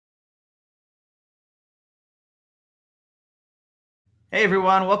Hey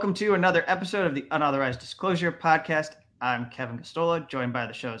everyone, welcome to another episode of the Unauthorized Disclosure Podcast. I'm Kevin Costola, joined by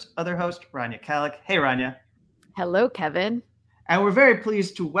the show's other host, Rania Kalik. Hey Rania. Hello, Kevin. And we're very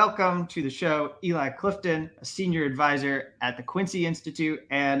pleased to welcome to the show Eli Clifton, a senior advisor at the Quincy Institute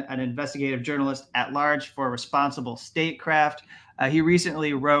and an investigative journalist at large for Responsible Statecraft. He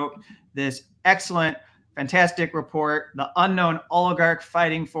recently wrote this excellent, fantastic report, The Unknown Oligarch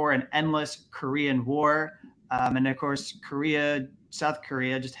Fighting for an Endless Korean War. And of course, South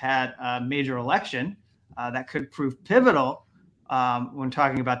Korea just had a major election that could prove pivotal when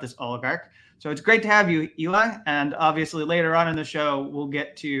talking about this oligarch. So it's great to have you, Eli. And obviously, later on in the show, we'll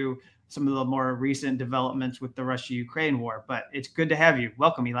get to some of the more recent developments with the Russia-Ukraine war. But it's good to have you.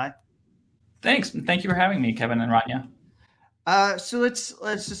 Welcome, Eli. Thanks. Thank you for having me, Kevin and Rania. So let's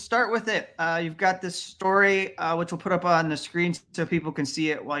just start with it. You've got this story, which we'll put up on the screen so people can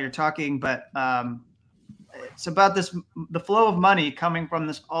see it while you're talking. But it's about the flow of money coming from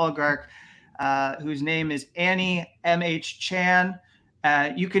this oligarch whose name is Annie M.H. Chan.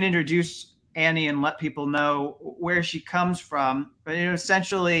 You can introduce Annie and let people know where she comes from. But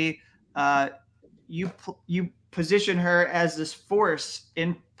essentially, you position her as this force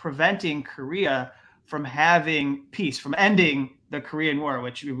in preventing Korea from having peace, from ending the Korean War,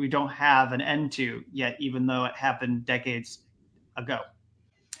 which we don't have an end to yet, even though it happened decades ago.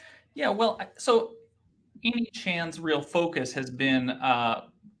 Yeah, well, so Annie Chan's real focus has been, at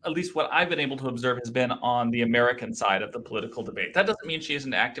least what I've been able to observe, has been on the American side of the political debate. That doesn't mean she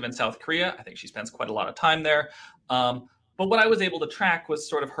isn't active in South Korea. I think she spends quite a lot of time there. But what I was able to track was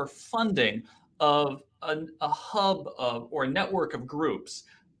sort of her funding of a hub or a network of groups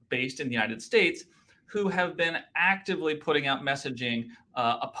based in the United States who have been actively putting out messaging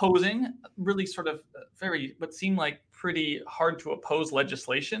opposing really sort of very what seemed like pretty hard to oppose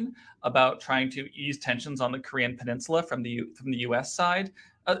legislation about trying to ease tensions on the Korean Peninsula from the U.S. side.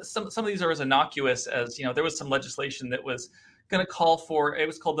 Some of these are as innocuous as there was some legislation that was going to call for, it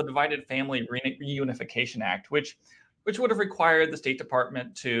was called the Divided Family Reunification Act, which would have required the State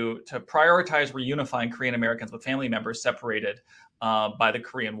Department to prioritize reunifying Korean Americans with family members separated by the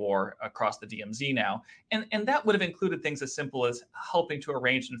Korean War across the DMZ now. And that would have included things as simple as helping to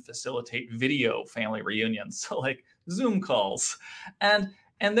arrange and facilitate video family reunions, so like Zoom calls. And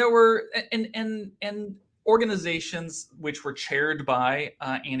there were and organizations which were chaired by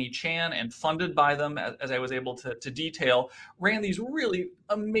Annie Chan and funded by them, as I was able to detail, ran these really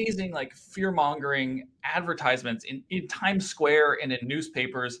amazing, like fear-mongering advertisements in Times Square and in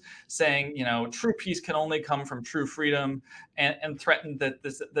newspapers saying, true peace can only come from true freedom, and threatened that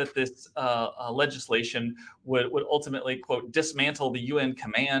this legislation would ultimately, quote, dismantle the UN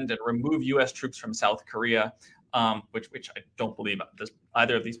command and remove U.S. troops from South Korea. Which I don't believe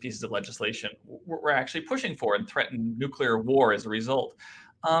either of these pieces of legislation were actually pushing for, and threatened nuclear war as a result.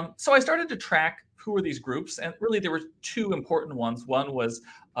 So I started to track who were these groups, and really there were two important ones. One was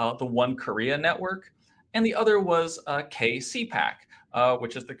the One Korea Network, and the other was KCPAC,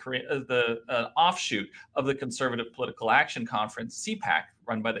 which is the offshoot of the Conservative Political Action Conference, CPAC,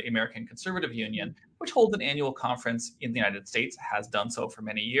 run by the American Conservative Union, which holds an annual conference in the United States, has done so for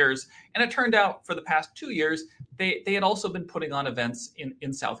many years. And it turned out for the past 2 years, they had also been putting on events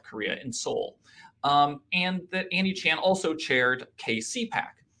in South Korea, in Seoul. And that Annie Chan also chaired KCPAC.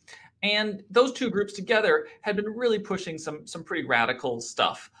 And those two groups together had been really pushing some pretty radical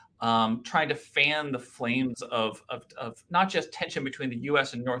stuff, trying to fan the flames of not just tension between the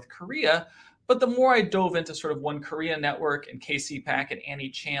U.S. and North Korea, but the more I dove into sort of One Korea Network and KCPAC and Annie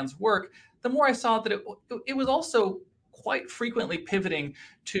Chan's work, the more I saw that it was also quite frequently pivoting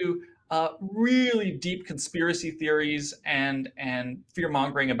to really deep conspiracy theories and fear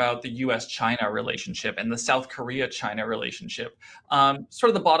mongering about the U.S.-China relationship and the South Korea-China relationship. Sort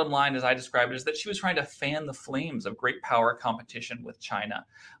of the bottom line, as I describe it, is that she was trying to fan the flames of great power competition with China.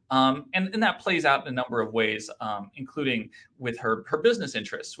 And that plays out in a number of ways, including with her business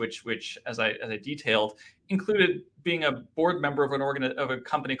interests, which as I detailed, included being a board member of a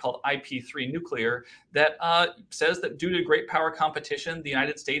company called IP3 Nuclear that says that due to great power competition, the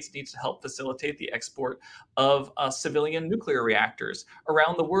United States needs to help facilitate the export of civilian nuclear reactors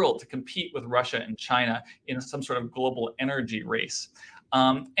around the world to compete with Russia and China in some sort of global energy race.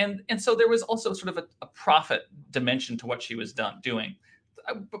 And so there was also sort of a profit dimension to what she was doing.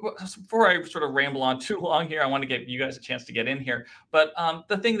 Before I sort of ramble on too long here, I want to give you guys a chance to get in here. But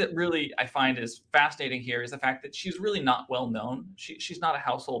the thing that really I find is fascinating here is the fact that she's really not well known. She's not a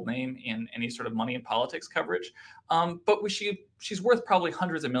household name in any sort of money and politics coverage. But she's worth probably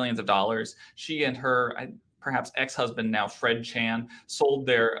hundreds of millions of dollars. She and her, perhaps ex-husband, now Fred Chan, sold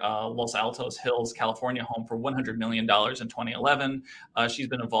their Los Altos Hills, California home for $100 million in 2011. She's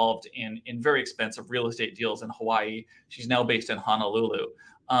been involved in very expensive real estate deals in Hawaii. She's now based in Honolulu.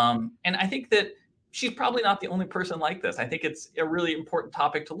 And I think that she's probably not the only person like this. I think it's a really important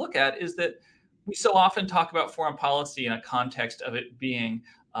topic to look at, is that we so often talk about foreign policy in a context of it being,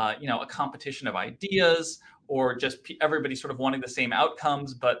 a competition of ideas, or just everybody sort of wanting the same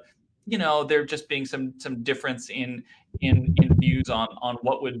outcomes, but there just being some difference in views on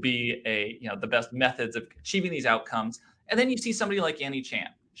what would be the best methods of achieving these outcomes. And then you see somebody like Annie Chan.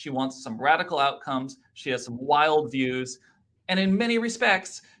 She wants some radical outcomes. She has some wild views, and in many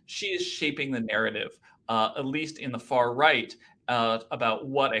respects, she is shaping the narrative, at least in the far right, about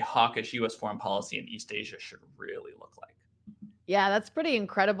what a hawkish U.S. foreign policy in East Asia should really look like. Yeah, that's pretty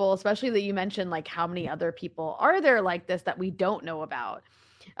incredible, especially that you mentioned like how many other people are there like this that we don't know about.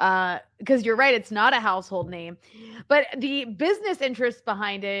 Because you're right, it's not a household name, but the business interests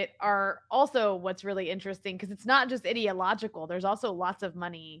behind it are also what's really interesting, because it's not just ideological. There's also lots of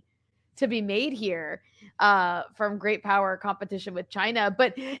money to be made here from great power competition with China.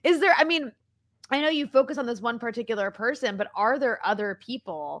 But is there, I mean, I know you focus on this one particular person, but are there other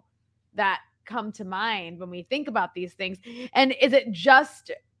people that come to mind when we think about these things? And is it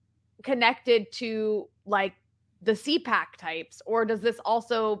just connected to like the CPAC types, or does this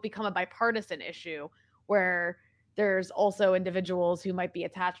also become a bipartisan issue where there's also individuals who might be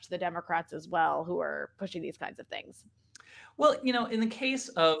attached to the Democrats as well who are pushing these kinds of things? Well, in the case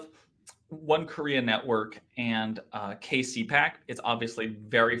of One Korea Network and KCPAC, it's obviously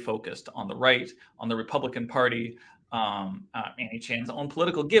very focused on the right, on the Republican Party. Annie Chan's own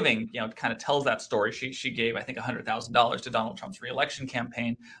political giving, kind of tells that story. She gave, I think, $100,000 to Donald Trump's reelection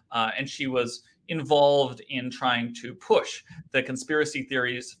campaign, and she was involved in trying to push the conspiracy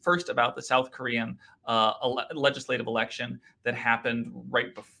theories, first about the South Korean legislative election that happened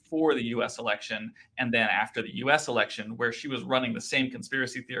right before the U.S. election, and then after the U.S. election, where she was running the same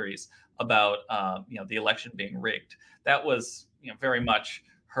conspiracy theories about the election being rigged. That was very much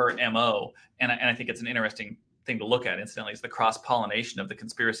her MO, and I think it's an interesting thing to look at, incidentally, is the cross-pollination of the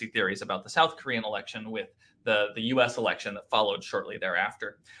conspiracy theories about the South Korean election with the U.S. election that followed shortly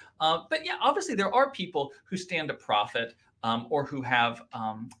thereafter. But yeah, obviously there are people who stand to profit, or who have,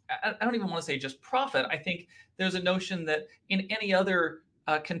 I don't even want to say just profit. I think there's a notion that in any other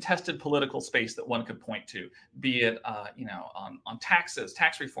contested political space that one could point to, be it on taxes,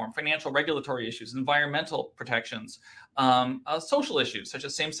 tax reform, financial regulatory issues, environmental protections, social issues such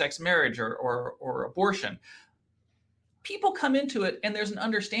as same-sex marriage or abortion. People come into it and there's an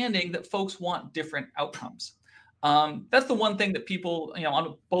understanding that folks want different outcomes. That's the one thing that people,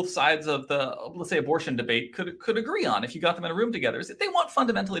 on both sides of the, let's say, abortion debate could agree on if you got them in a room together, is that they want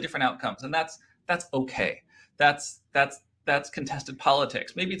fundamentally different outcomes, and that's okay. That's contested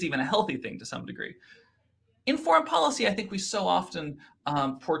politics. Maybe it's even a healthy thing to some degree. In foreign policy, I think we so often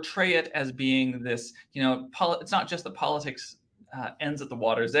portray it as being this, it's not just the politics ends at the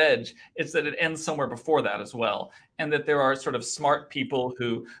water's edge. It's that it ends somewhere before that as well, and that there are sort of smart people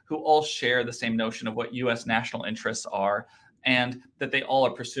who all share the same notion of what U.S. national interests are, and that they all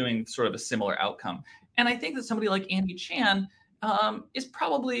are pursuing sort of a similar outcome. And I think that somebody like Annie Chan is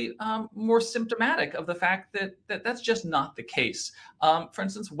probably more symptomatic of the fact that that's just not the case. For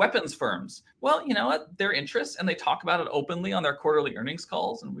instance, weapons firms. Well, their interests, and they talk about it openly on their quarterly earnings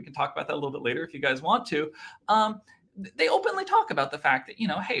calls, and we can talk about that a little bit later if you guys want to. They openly talk about the fact that,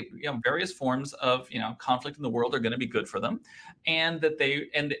 hey, various forms of, conflict in the world are going to be good for them. And that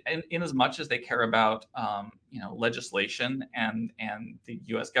and in as much as they care about, legislation and the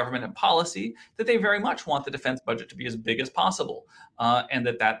U.S. government and policy, that they very much want the defense budget to be as big as possible. And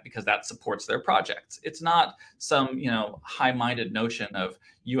because that supports their projects. It's not some, high-minded notion of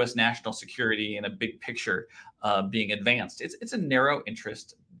U.S. national security in a big picture being advanced. It's a narrow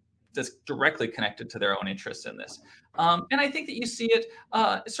interest that's directly connected to their own interests in this. And I think that you see it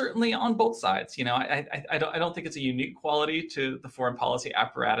certainly on both sides. I don't think it's a unique quality to the foreign policy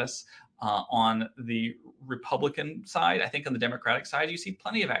apparatus on the Republican side. I think on the Democratic side, you see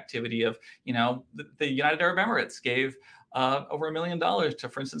plenty of activity of, the United Arab Emirates gave over $1 million to,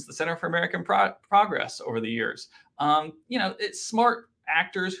 for instance, the Center for American Progress over the years. It's smart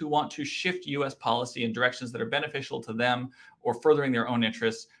actors who want to shift U.S. policy in directions that are beneficial to them or furthering their own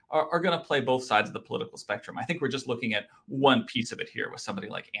interests are going to play both sides of the political spectrum. I think we're just looking at one piece of it here with somebody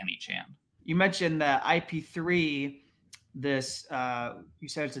like Annie Chan. You mentioned the IP3. This you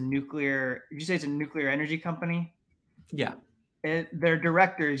said it's a nuclear. Did you say it's a nuclear energy company? Yeah. Their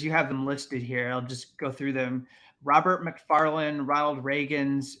directors, you have them listed here. I'll just go through them. Robert McFarlane, Ronald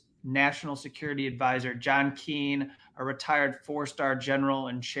Reagan's National Security Advisor, John Keane, a retired four-star general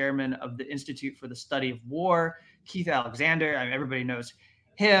and chairman of the Institute for the Study of War, Keith Alexander. I mean, everybody knows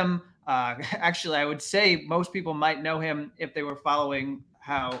him. Actually, I would say most people might know him if they were following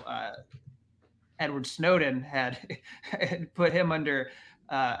how Edward Snowden had put him under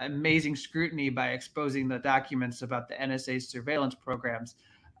amazing scrutiny by exposing the documents about the NSA's surveillance programs.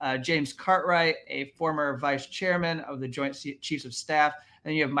 James Cartwright, a former vice chairman of the Joint Chiefs of Staff.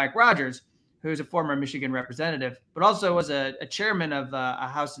 And you have Mike Rogers, who's a former Michigan representative, but also was a chairman of a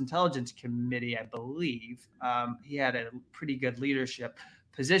House Intelligence Committee, I believe. He had a pretty good leadership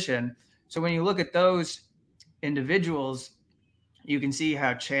position. So when you look at those individuals, you can see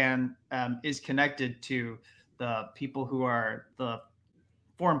how Chan is connected to the people who are the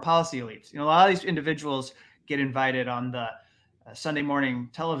foreign policy elites. You know, a lot of these individuals get invited on the Sunday morning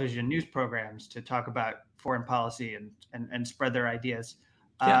television news programs to talk about foreign policy and spread their ideas.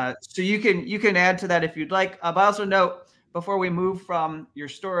 Yeah. So you can add to that if you'd like. But also note before we move from your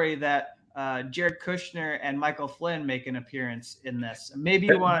story that Jared Kushner and Michael Flynn make an appearance in this. Maybe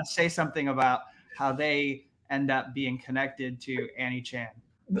you want to say something about how they end up being connected to Annie Chan.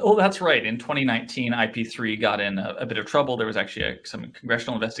 Oh, that's right. In 2019, IP3 got in a bit of trouble. There was actually some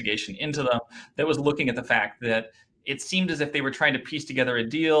congressional investigation into them that was looking at the fact that it seemed as if they were trying to piece together a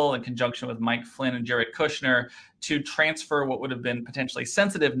deal in conjunction with Mike Flynn and Jared Kushner to transfer what would have been potentially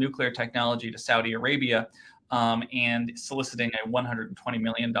sensitive nuclear technology to Saudi Arabia, and soliciting a $120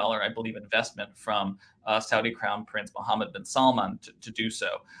 million, I believe, investment from Saudi Crown Prince Mohammed bin Salman to do so.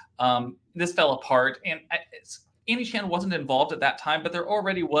 This fell apart, and Annie Chan wasn't involved at that time, but there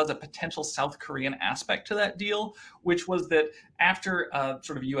already was a potential South Korean aspect to that deal, which was that after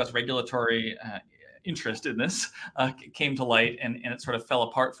sort of U.S. regulatory interest in this came to light and it sort of fell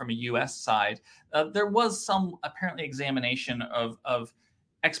apart from a U.S. side, there was some apparently examination of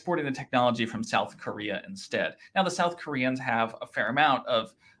exporting the technology from South Korea instead. Now, the South Koreans have a fair amount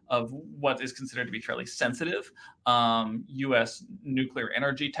of what is considered to be fairly sensitive U.S. nuclear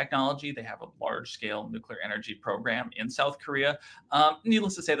energy technology. They have a large-scale nuclear energy program in South Korea.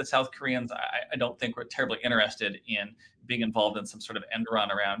 Needless to say, the South Koreans, I don't think, were terribly interested in being involved in some sort of end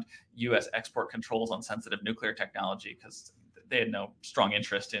run around U.S. export controls on sensitive nuclear technology, because they had no strong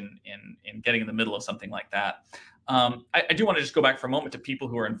interest in getting in the middle of something like that. I do want to just go back for a moment to people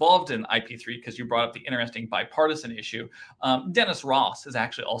who are involved in IP3, because you brought up the interesting bipartisan issue. Dennis Ross is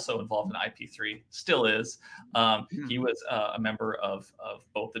actually also involved in IP3, still is. He was a member of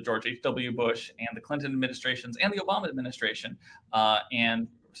both the George H.W. Bush and the Clinton administrations and the Obama administration, and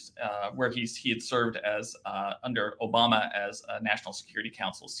where he had served as under Obama as a National Security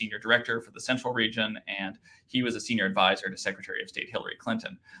Council senior director for the Central Region, and he was a senior advisor to Secretary of State Hillary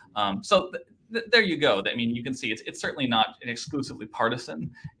Clinton. So there you go. I mean, you can see it's certainly not an exclusively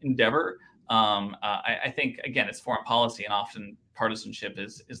partisan endeavor. I think, again, it's foreign policy, and often partisanship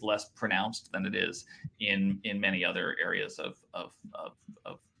is less pronounced than it is in many other areas of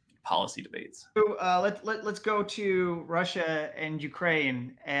policy debates. So let's go to Russia and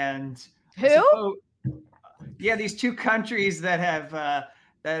Ukraine, and Who? Yeah, these two countries that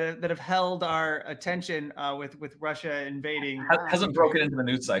have held our attention with Russia invading. Hasn't broken into the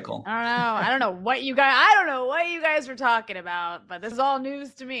news cycle. I don't know what you guys were talking about, but this is all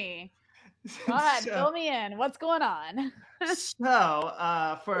news to me. Go ahead, fill me in. What's going on?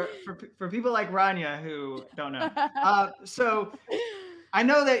 So for people like Rania who don't know, so I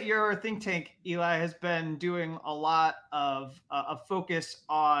know that your think tank, Eli, has been doing a lot of focus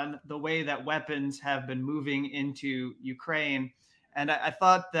on the way that weapons have been moving into Ukraine. And I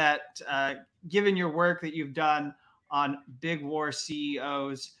thought that given your work that you've done on big war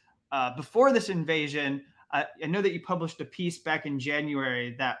CEOs before this invasion, I know that you published a piece back in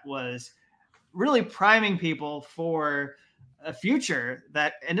January that was really priming people for a future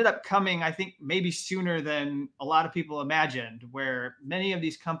that ended up coming, I think, maybe sooner than a lot of people imagined, where many of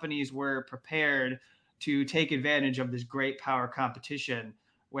these companies were prepared to take advantage of this great power competition,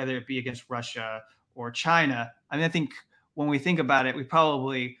 whether it be against Russia or China. I mean, I think when we think about it, we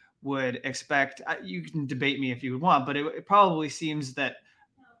probably would expect, you can debate me if you would want, but it probably seems that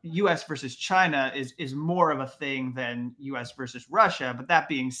US versus China is more of a thing than US versus Russia. But that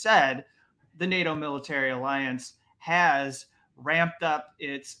being said, the NATO military alliance has ramped up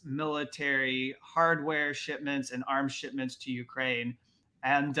its military hardware shipments and arms shipments to Ukraine.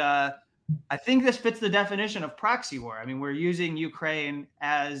 And I think this fits the definition of proxy war. I mean, we're using Ukraine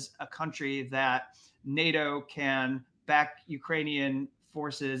as a country that NATO can back Ukrainian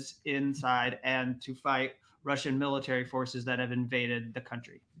forces inside and to fight Russian military forces that have invaded the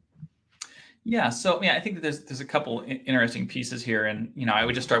country. Yeah, so I think that there's a couple interesting pieces here, and I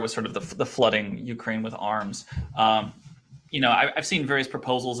would just start with sort of the flooding Ukraine with arms. Um, I've seen various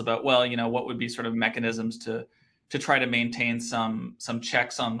proposals about, well, what would be sort of mechanisms to try to maintain some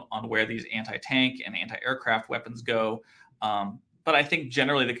checks on where these anti-tank and anti-aircraft weapons go. But I think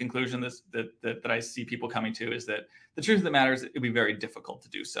generally the conclusion that I see people coming to is that the truth of the matter is it would be very difficult to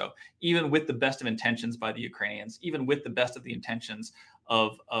do so, even with the best of intentions by the Ukrainians, even with the best of the intentions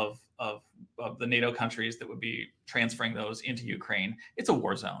of the NATO countries that would be transferring those into Ukraine. It's a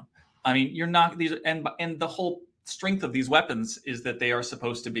war zone. I mean, you're not these, and the whole strength of these weapons is that they are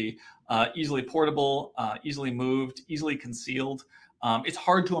supposed to be easily portable, easily moved, easily concealed. It's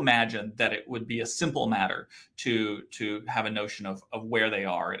hard to imagine that it would be a simple matter to have a notion of where they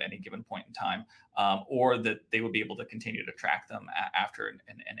are at any given point in time, or that they would be able to continue to track them after an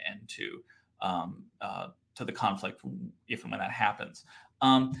end to the conflict if and when that happens.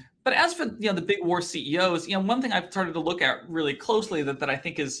 But as for the big war CEOs, one thing I've started to look at really closely that I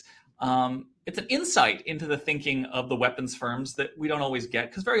think is it's an insight into the thinking of the weapons firms that we don't always get,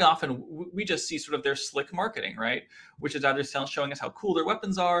 because very often we just see sort of their slick marketing, right? Which is either showing us how cool their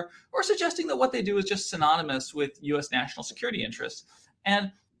weapons are, or suggesting that what they do is just synonymous with U.S. national security interests.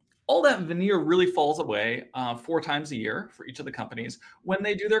 And all that veneer really falls away 4 times a year for each of the companies when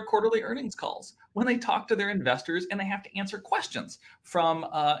they do their quarterly earnings calls, when they talk to their investors and they have to answer questions from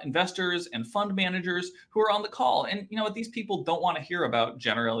investors and fund managers who are on the call. And what these people don't want to hear about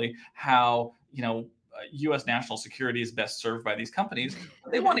generally how U.S. national security is best served by these companies.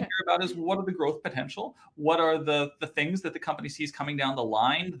 What they want to hear about is what are the growth potential, what are the things that the company sees coming down the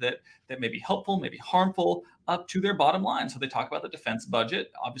line that may be helpful, may be harmful to their bottom line. So they talk about the defense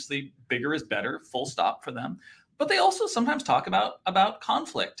budget. Obviously, bigger is better, full stop for them. But they also sometimes talk about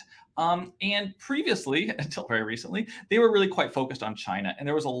conflict. And previously, until very recently, they were really quite focused on China. And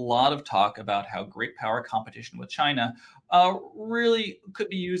there was a lot of talk about how great power competition with China really could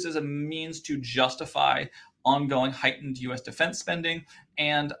be used as a means to justify ongoing heightened U.S. defense spending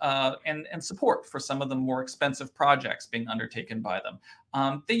and support for some of the more expensive projects being undertaken by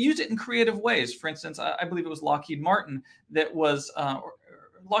them. They used it in creative ways. For instance, I believe it was Lockheed Martin that was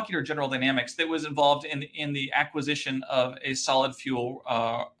Lockheed or General Dynamics that was involved in the acquisition of a solid fuel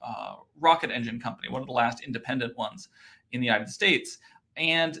rocket engine company, one of the last independent ones in the United States.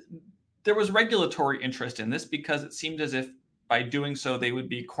 And there was regulatory interest in this because it seemed as if by doing so, they would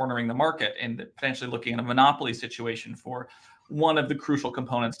be cornering the market and potentially looking at a monopoly situation for one of the crucial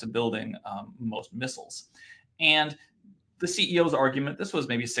components to building most missiles. And the CEO's argument, this was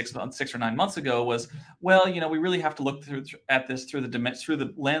maybe 6 or 9 months ago, was, well, we really have to look at this through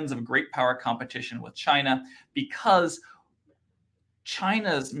the lens of great power competition with China, because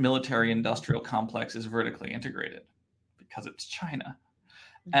China's military industrial complex is vertically integrated because it's China.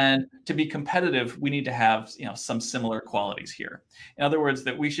 And to be competitive, we need to have some similar qualities here. In other words,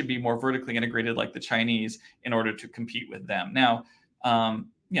 that we should be more vertically integrated like the Chinese in order to compete with them. Now,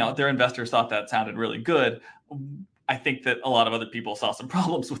 their investors thought that sounded really good. I think that a lot of other people saw some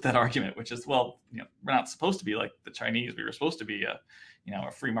problems with that argument, which is, well, we're not supposed to be like the Chinese. We were supposed to be a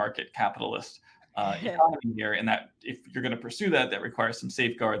free market capitalist economy here, and that if you're going to pursue that, that requires some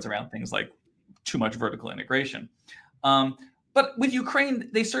safeguards around things like too much vertical integration. But with Ukraine,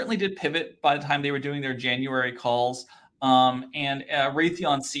 they certainly did pivot by the time they were doing their January calls. And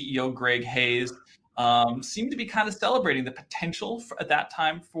Raytheon CEO Greg Hayes seemed to be kind of celebrating the potential at that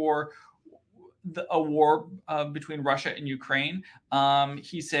time for a war between Russia and Ukraine.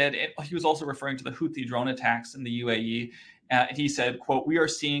 He said he was also referring to the Houthi drone attacks in the UAE. He said, quote, "We are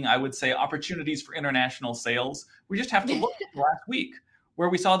seeing, I would say, opportunities for international sales. We just have to look last week where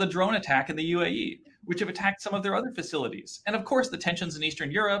we saw the drone attack in the UAE, which have attacked some of their other facilities. And of course, the tensions in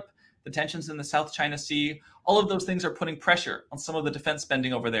Eastern Europe, the tensions in the South China Sea, all of those things are putting pressure on some of the defense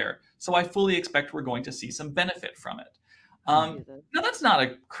spending over there. So I fully expect we're going to see some benefit from it." Now, that's not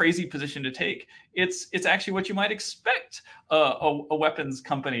a crazy position to take. It's actually what you might expect a weapons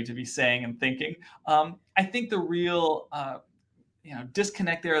company to be saying and thinking. I think the real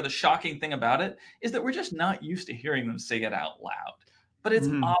disconnect there, or the shocking thing about it, is that we're just not used to hearing them say it out loud. But it's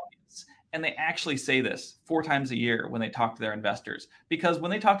obvious. And they actually say this 4 times a year when they talk to their investors. Because when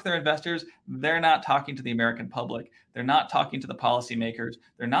they talk to their investors, they're not talking to the American public. They're not talking to the policymakers.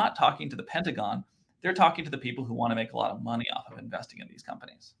 They're not talking to the Pentagon. They're talking to the people who want to make a lot of money off of investing in these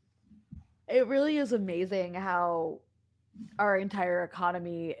companies. It really is amazing how our entire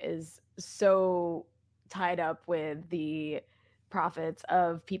economy is so tied up with the profits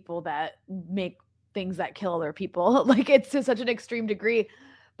of people that make things that kill other people. Like, it's to such an extreme degree.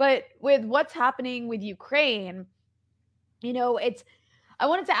 But with what's happening with Ukraine, it's I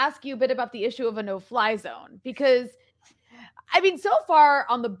wanted to ask you a bit about the issue of a no-fly zone, because I mean, so far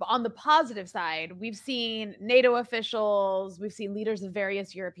on the positive side, we've seen NATO officials, we've seen leaders of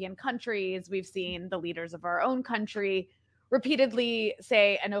various European countries, we've seen the leaders of our own country repeatedly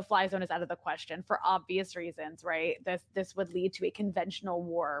say a no-fly zone is out of the question for obvious reasons, right? This would lead to a conventional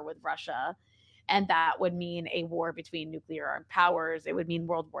war with Russia, and that would mean a war between nuclear armed powers. It would mean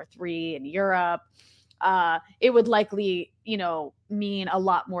World War III in Europe. It would likely, mean a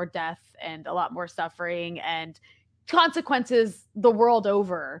lot more death and a lot more suffering and consequences the world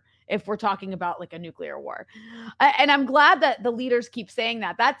over if we're talking about like a nuclear war. And I'm glad that the leaders keep saying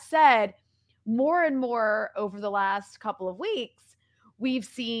that. That said, more and more over the last couple of weeks, we've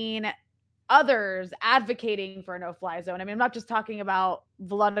seen others advocating for a no-fly zone. I mean, I'm not just talking about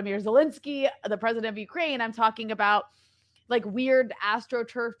Volodymyr Zelensky, the president of Ukraine. I'm talking about like weird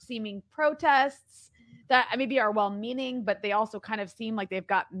AstroTurf seeming protests that maybe are well-meaning, but they also kind of seem like they've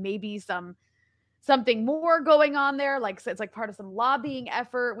got maybe something more going on there. Like it's like part of some lobbying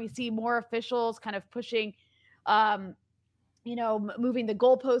effort. We see more officials kind of pushing, moving the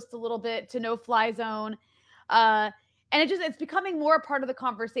goalposts a little bit to no fly zone. And it's becoming more a part of the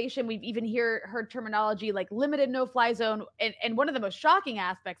conversation. We've even heard terminology like limited no fly zone. And one of the most shocking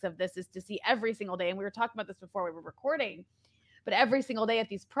aspects of this is to see every single day, and we were talking about this before we were recording, but every single day at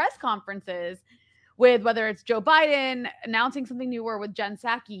these press conferences, with whether it's Joe Biden announcing something new or with Jen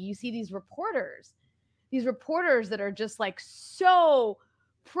Psaki, you see these reporters that are just like so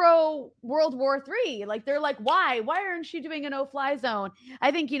pro World War III. Like they're like, why aren't you doing a no-fly zone?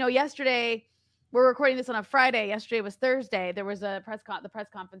 I think, yesterday, we're recording this on a Friday. Yesterday was Thursday. There was the press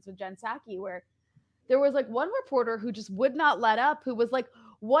conference with Jen Psaki where there was like one reporter who just would not let up, who was like,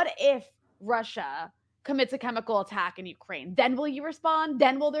 what if Russia commits a chemical attack in Ukraine? Then will you respond?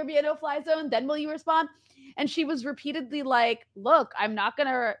 Then will there be a no-fly zone? Then will you respond? And she was repeatedly like, look, I'm not going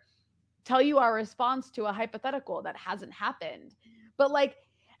to tell you our response to a hypothetical that hasn't happened. But like,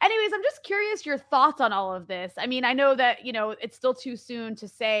 anyways, I'm just curious your thoughts on all of this. I mean, I know that, it's still too soon to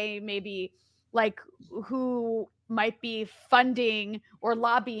say maybe like who might be funding or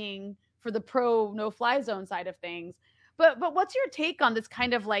lobbying for the pro no fly zone side of things. But what's your take on this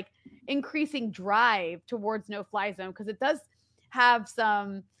kind of like increasing drive towards no fly zone? Because it does have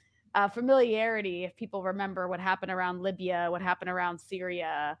some familiarity if people remember what happened around Libya, what happened around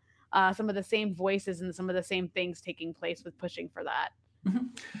Syria, some of the same voices and some of the same things taking place with pushing for that. Mm-hmm.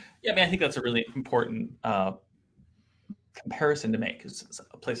 Yeah, I mean, I think that's a really important comparison to make, is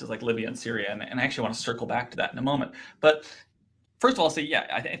places like Libya and Syria, and I actually want to circle back to that in a moment. But first of all, I'll say, yeah,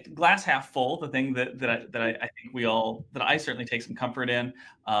 I think glass half full. The thing that I think that I certainly take some comfort in,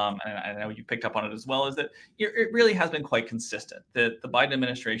 and I know you picked up on it as well, is that it really has been quite consistent that the Biden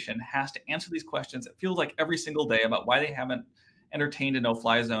administration has to answer these questions. It feels like every single day about why they haven't entertained a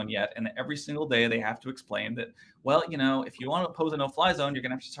no-fly zone yet, and every single day they have to explain that, well, if you want to oppose a no-fly zone, you're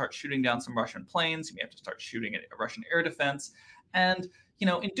going to have to start shooting down some Russian planes. You may have to start shooting at Russian air defense, and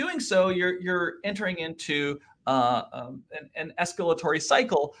in doing so, you're entering into an escalatory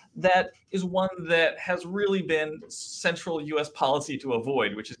cycle that is one that has really been central U.S. policy to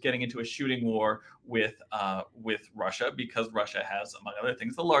avoid, which is getting into a shooting war with Russia, because Russia has, among other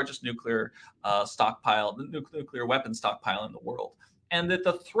things, the largest nuclear nuclear weapon stockpile in the world. And that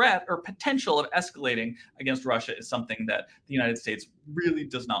the threat or potential of escalating against Russia is something that the United States really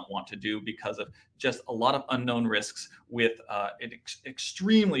does not want to do, because of just a lot of unknown risks with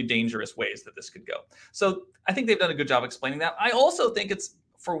extremely dangerous ways that this could go. So I think they've done a good job explaining that. I also think it's,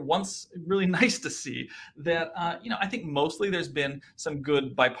 for once, really nice to see that, I think mostly there's been some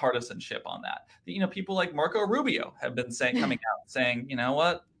good bipartisanship on that. People like Marco Rubio have been coming out saying, you know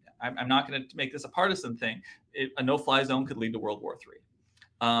what, I'm not going to make this a partisan thing. A no-fly zone could lead to World War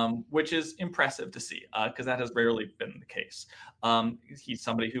III, which is impressive to see, because that has rarely been the case. He's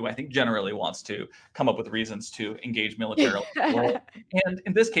somebody who I think generally wants to come up with reasons to engage militarily. And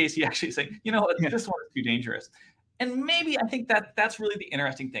in this case, he actually saying, this one is too dangerous. And maybe I think that's really the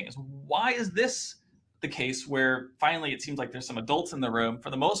interesting thing, is why is this the case where finally it seems like there's some adults in the room, for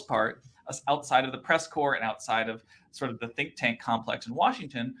the most part, outside of the press corps and outside of sort of the think tank complex in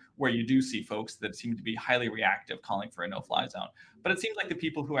Washington, where you do see folks that seem to be highly reactive calling for a no-fly zone. But it seems like the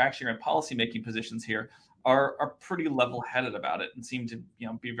people who actually are in policymaking positions here are pretty level-headed about it, and seem to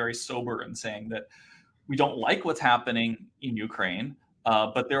be very sober in saying that we don't like what's happening in Ukraine,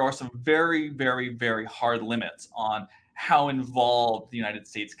 but there are some very, very, very hard limits on how involved the United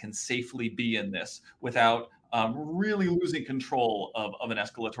States can safely be in this without really losing control of an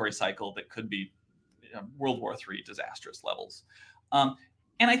escalatory cycle that could be World War III disastrous levels.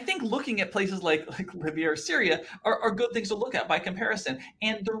 And I think looking at places like Libya or Syria are good things to look at by comparison.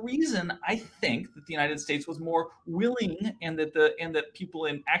 And the reason I think that the United States was more willing, and that people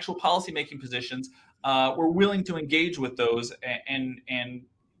in actual policymaking positions were willing to engage with those, and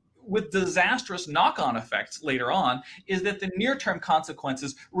with disastrous knock-on effects later on, is that the near-term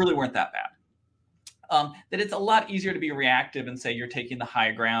consequences really weren't that bad. That it's a lot easier to be reactive and say you're taking the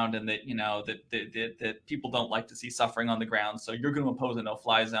high ground, and that that people don't like to see suffering on the ground, so you're going to impose a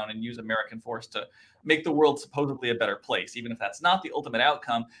no-fly zone and use American force to make the world supposedly a better place, even if that's not the ultimate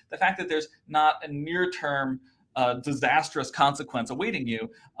outcome. The fact that there's not a near-term disastrous consequence awaiting you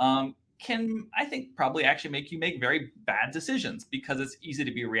can, I think, probably actually make you make very bad decisions, because it's easy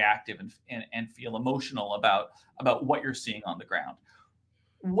to be reactive and feel emotional about what you're seeing on the ground.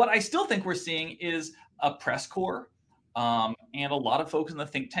 What I still think we're seeing is a press corps and a lot of folks in the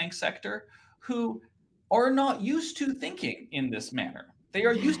think tank sector who are not used to thinking in this manner. They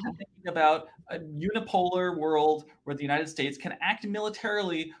are used to thinking about a unipolar world where the United States can act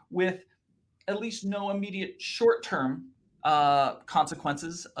militarily with at least no immediate short-term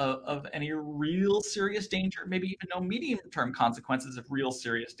consequences of any real serious danger, maybe even no medium-term consequences of real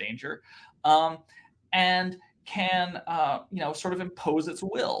serious danger, and can sort of impose its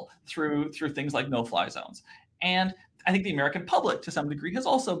will through things like no-fly zones. And I think the American public, to some degree, has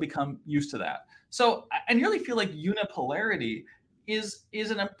also become used to that. So I nearly feel like unipolarity is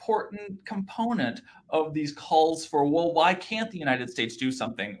an important component of these calls for, well, why can't the United States do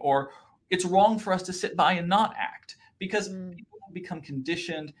something? Or it's wrong for us to sit by and not act, because people have become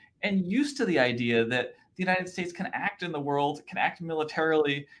conditioned and used to the idea that the United States can act in the world, can act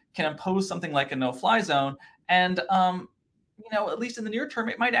militarily, can impose something like a no-fly zone, and at least in the near term,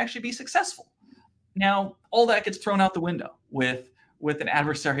 it might actually be successful. Now, all that gets thrown out the window with an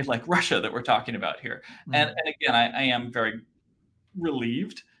adversary like Russia that we're talking about here. And again, I am very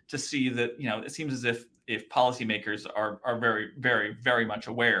relieved to see that it seems as if policymakers are very, very, very much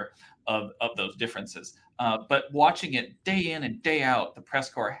aware of those differences. But watching it day in and day out, the press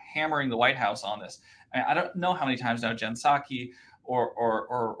corps hammering the White House on this. I don't know how many times now Jen Psaki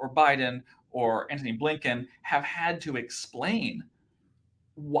or Biden or Antony Blinken have had to explain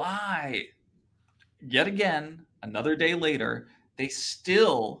why, yet again, another day later, they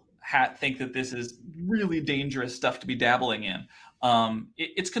still think that this is really dangerous stuff to be dabbling in.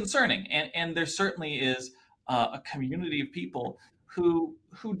 It's concerning, and there certainly is a community of people who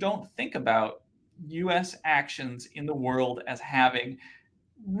don't think about U.S. actions in the world as having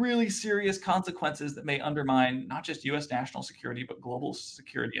really serious consequences that may undermine not just U.S. national security, but global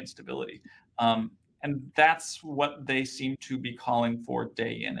security and stability. And that's what they seem to be calling for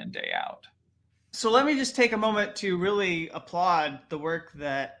day in and day out. So let me just take a moment to really applaud the work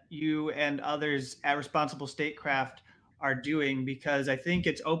that you and others at Responsible Statecraft are doing, because I think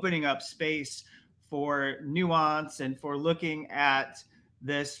it's opening up space for nuance and for looking at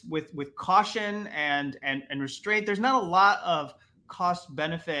this with caution and restraint. There's not a lot of cost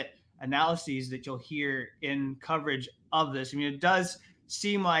benefit analyses that you'll hear in coverage of this. I mean, it does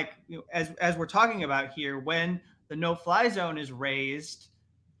seem like, as we're talking about here, when the no-fly zone is raised,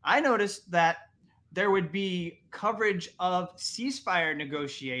 I noticed that there would be coverage of ceasefire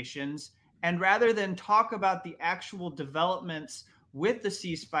negotiations, and rather than talk about the actual developments with the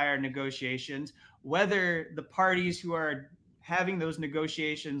ceasefire negotiations, whether the parties who are having those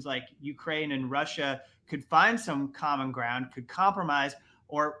negotiations, like Ukraine and Russia, could find some common ground, could compromise,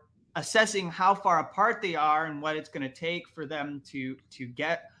 or assessing how far apart they are and what it's going to take for them to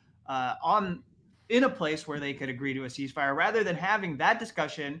get on in a place where they could agree to a ceasefire. Rather than having that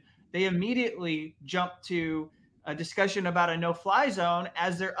discussion, they immediately jump to a discussion about a no-fly zone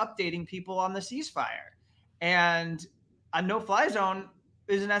as they're updating people on the ceasefire. And a no-fly zone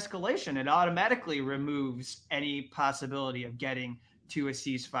is an escalation. It automatically removes any possibility of getting to a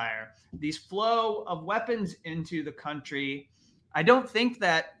ceasefire. These flow of weapons into the country, I don't think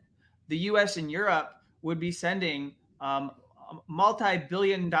that the US and Europe would be sending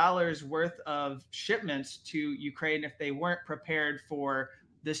multi-billion dollars worth of shipments to Ukraine if they weren't prepared for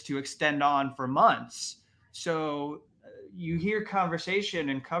this to extend on for months. So you hear conversation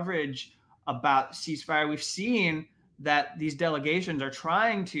and coverage about ceasefire. We've seen that these delegations are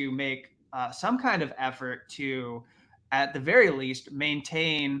trying to make some kind of effort to, at the very least,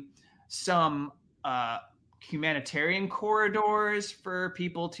 maintain some humanitarian corridors for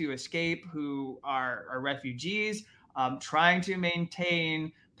people to escape who are refugees, trying to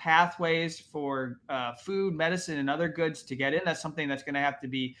maintain pathways for food, medicine, and other goods to get in. That's something that's going to have to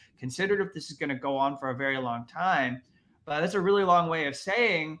be considered if this is going to go on for a very long time. But that's a really long way of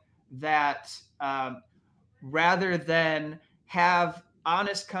saying that rather than have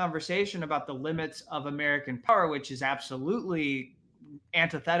honest conversation about the limits of American power, which is absolutely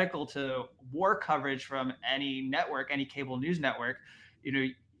antithetical to war coverage from any network, any cable news network. You know,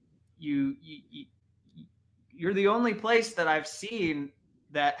 you you're the only place that I've seen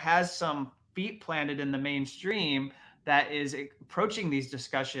that has some feet planted in the mainstream that is approaching these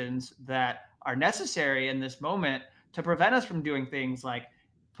discussions that are necessary in this moment to prevent us from doing things like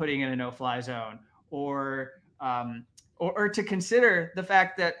putting in a no-fly zone or or to consider the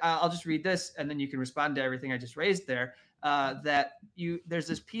fact that I'll just read this and then you can respond to everything I just raised there. That there's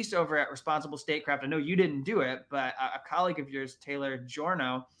this piece over at Responsible Statecraft. I know you didn't do it, but a colleague of yours, Taylor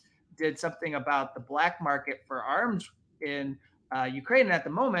Giorno, did something about the black market for arms in Ukraine. And at the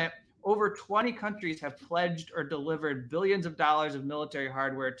moment, over 20 countries have pledged or delivered billions of dollars of military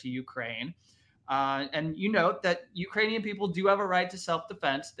hardware to Ukraine. And you note that Ukrainian people do have a right to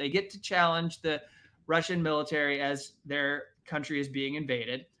self-defense. They get to challenge the Russian military as their country is being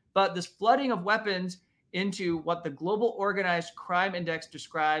invaded. But this flooding of weapons into what the Global Organized Crime Index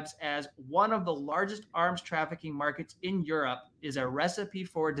describes as one of the largest arms trafficking markets in Europe is a recipe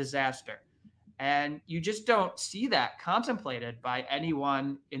for disaster. And you just don't see that contemplated by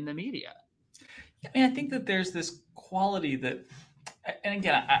anyone in the media. I mean, I think that there's this quality that, and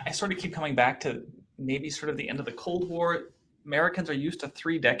again, I sort of keep coming back to maybe sort of the end of the Cold War. Americans are used to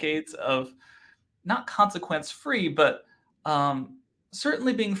 3 decades of not consequence free, but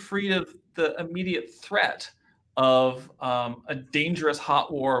certainly being freed of the immediate threat of a dangerous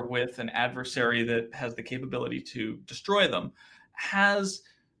hot war with an adversary that has the capability to destroy them, has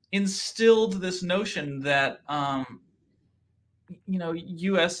instilled this notion that the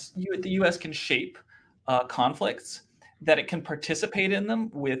U.S. can shape conflicts, that it can participate in them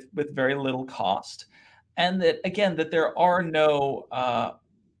with very little cost, and that again that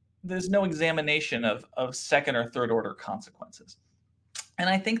there's no examination of second or third order consequences. And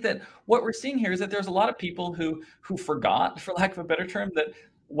I think that what we're seeing here is that there's a lot of people who forgot, for lack of a better term, that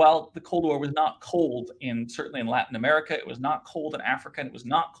while the Cold War was not cold certainly in Latin America, it was not cold in Africa, and it was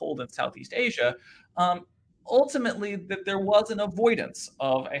not cold in Southeast Asia, ultimately that there was an avoidance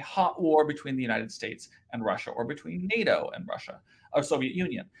of a hot war between the United States and Russia, or between NATO and Russia, or Soviet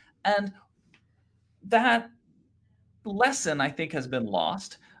Union. And that lesson, I think, has been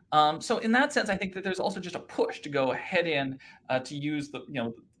lost. So in that sense, I think that there's also just a push to go ahead to use the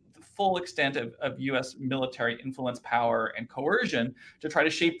full extent of U.S. military influence, power, and coercion to try to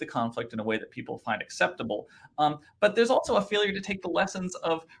shape the conflict in a way that people find acceptable. But there's also a failure to take the lessons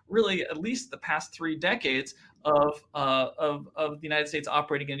of really at least the past 3 decades of the United States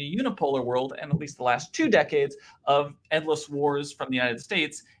operating in a unipolar world, and at least the last 2 decades of endless wars from the United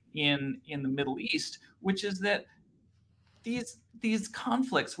States in the Middle East, which is that these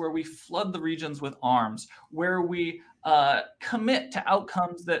conflicts where we flood the regions with arms, where we commit to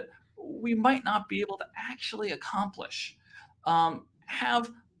outcomes that we might not be able to actually accomplish,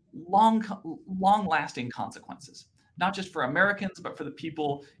 have long-lasting consequences, not just for Americans, but for the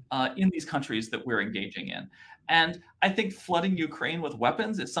people in these countries that we're engaging in. And I think flooding Ukraine with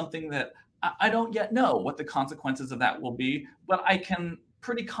weapons is something that I don't yet know what the consequences of that will be, but I can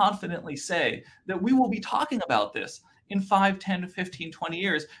pretty confidently say that we will be talking about this in 5, 10, 15, 20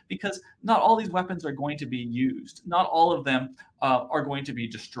 years, because not all these weapons are going to be used. Not all of them are going to be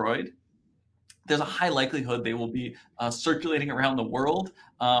destroyed. There's a high likelihood they will be circulating around the world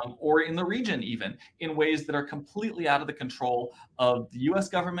or in the region even in ways that are completely out of the control of the US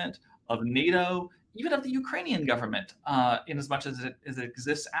government, of NATO, even of the Ukrainian government, in as much as it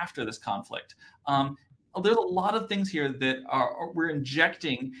exists after this conflict. There's a lot of things here that we're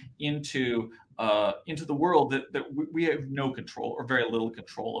injecting into the world that we have no control or very little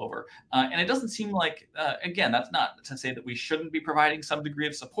control over. And it doesn't seem like, again, that's not to say that we shouldn't be providing some degree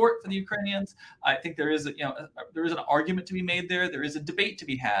of support for the Ukrainians. I think there is an argument to be made there. There is a debate to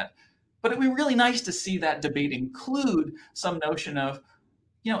be had. But it'd be really nice to see that debate include some notion of,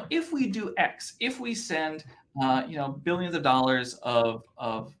 if we do X, if we send billions of dollars of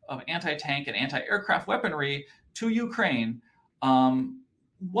anti-tank and anti-aircraft weaponry to Ukraine,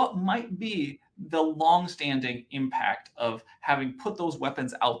 what might be the long-standing impact of having put those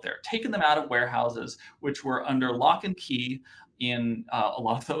weapons out there, taken them out of warehouses, which were under lock and key. In a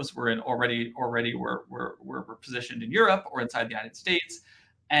lot of those were already were positioned in Europe or inside the United States,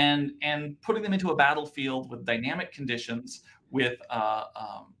 and putting them into a battlefield with dynamic conditions, with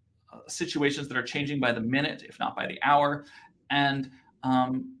situations that are changing by the minute, if not by the hour, and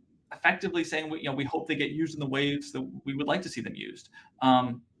effectively saying, we hope they get used in the ways that we would like to see them used.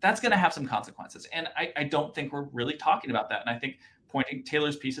 That's going to have some consequences. And I don't think we're really talking about that. And I think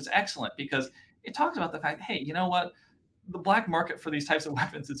Taylor's piece is excellent, because it talks about the fact, hey, you know what? the black market for these types of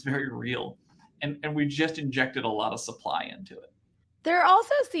weapons is very real, and we just injected a lot of supply into it. There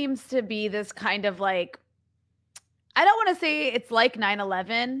also seems to be this kind of like, I don't want to say it's like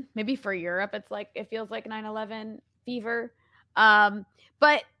 9/11. Maybe for Europe, it's like, it feels like 9/11 fever.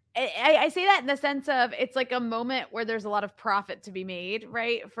 But I say that in the sense of it's like a moment where there's a lot of profit to be made,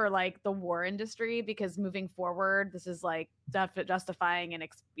 right? For like the war industry, because moving forward, this is like justifying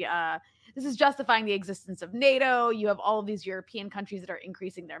this is justifying the existence of NATO. You have all of these European countries that are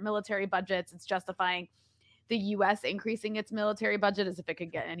increasing their military budgets. It's justifying the US increasing its military budget as if it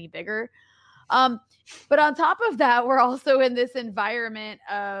could get any bigger. But on top of that, we're also in this environment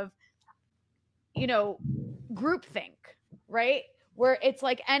of, groupthink, right? Where it's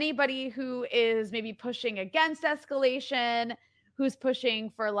like anybody who is maybe pushing against escalation, who's pushing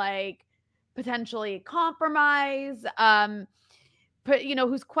for like potentially compromise,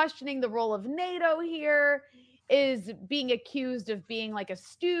 who's questioning the role of NATO here, is being accused of being like a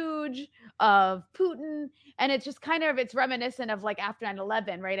stooge of Putin. And it's just kind of, it's reminiscent of like after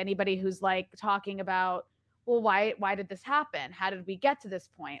 9/11, right? Anybody who's like talking about, well, why did this happen? How did we get to this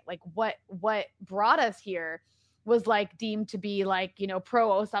point? Like what brought us here was like deemed to be like, pro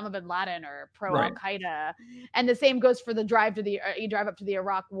Osama bin Laden or pro Al Qaeda. And the same goes for the you drive up to the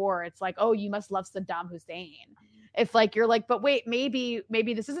Iraq war. It's like, oh, you must love Saddam Hussein. If like, you're like, but wait, maybe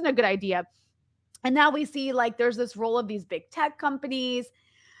this isn't a good idea. And now we see like there's this role of these big tech companies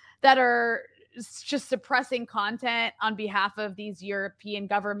that are just suppressing content on behalf of these European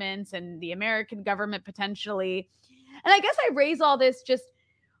governments and the American government potentially. And I guess I raise all this just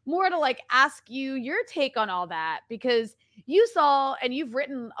more to like ask you your take on all that, because you saw and you've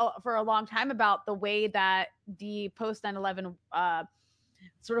written for a long time about the way that the post 9/11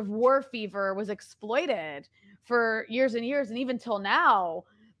 sort of war fever was exploited for years and years, and even till now,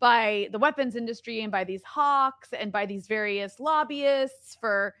 by the weapons industry and by these hawks and by these various lobbyists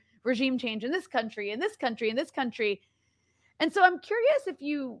for regime change in this country, in this country, in this country. And so I'm curious if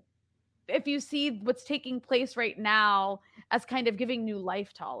you see what's taking place right now as kind of giving new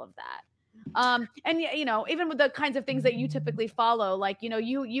life to all of that. And even with the kinds of things that you typically follow, like,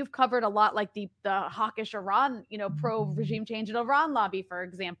 you've covered a lot, like the hawkish Iran, pro regime change in Iran lobby, for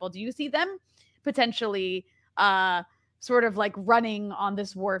example. Do you see them potentially sort of like running on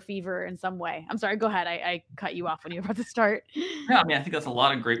this war fever in some way? I'm sorry, go ahead. I cut you off when you were about to start. Yeah, I mean, I think that's a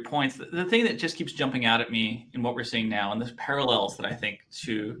lot of great points. The thing that just keeps jumping out at me in what we're seeing now, and there's parallels that I think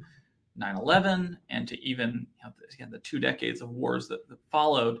to 9/11 and to even the 2 decades of wars that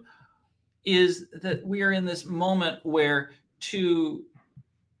followed, is that we are in this moment where to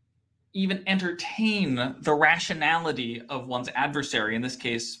even entertain the rationality of one's adversary, in this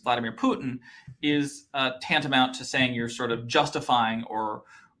case Vladimir Putin, is tantamount to saying you're sort of justifying or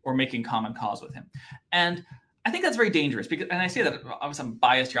making common cause with him. And I think that's very dangerous, because, and I say that obviously I'm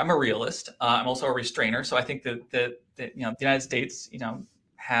biased here. I'm a realist. I'm also a restrainer. So I think that the United States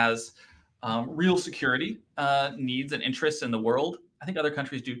has real security needs and interests in the world. I think other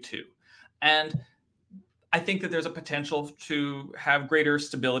countries do too. And I think that there's a potential to have greater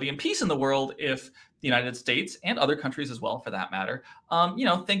stability and peace in the world if the United States, and other countries as well for that matter,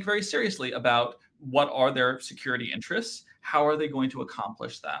 think very seriously about what are their security interests, how are they going to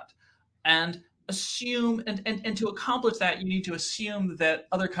accomplish that, and assume, and to accomplish that, you need to assume that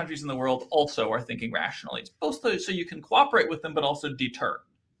other countries in the world also are thinking rationally, both so you can cooperate with them, but also deter.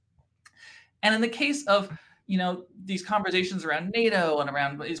 And in the case of these conversations around NATO and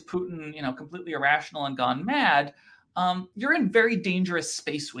around is Putin, completely irrational and gone mad, you're in very dangerous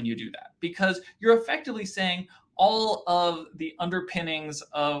space when you do that, because you're effectively saying all of the underpinnings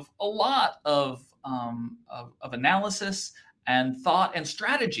of a lot of analysis and thought and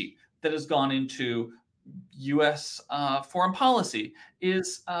strategy that has gone into U.S. Foreign policy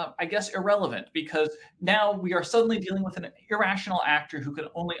is, I guess, irrelevant, because now we are suddenly dealing with an irrational actor who can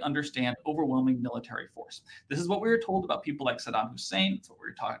only understand overwhelming military force. This is what we were told about people like Saddam Hussein. It's what we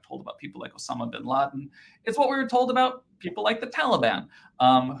were told about people like Osama bin Laden. It's what we were told about people like the Taliban,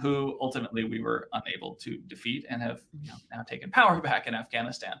 who ultimately we were unable to defeat and have now taken power back in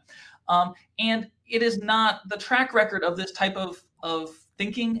Afghanistan. And it is not the track record of this type of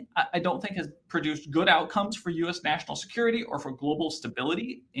thinking, I don't think, has produced good outcomes for U.S. national security or for global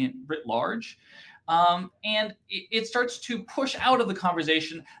stability writ large. And it starts to push out of the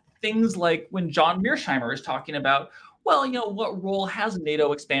conversation things like when John Mearsheimer is talking about, well, what role has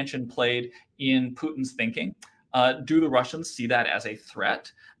NATO expansion played in Putin's thinking? Do the Russians see that as a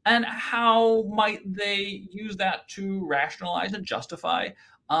threat? And how might they use that to rationalize and justify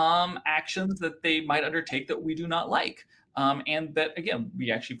actions that they might undertake that we do not like? and that, again,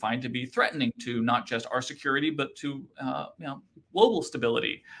 we actually find to be threatening to not just our security, but to global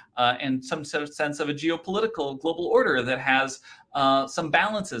stability and some sort of sense of a geopolitical global order that has some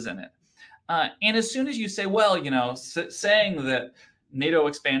balances in it. And as soon as you say, well, saying that NATO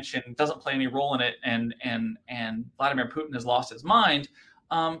expansion doesn't play any role in it, and Vladimir Putin has lost his mind,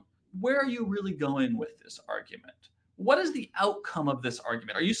 where are you really going with this argument? What is the outcome of this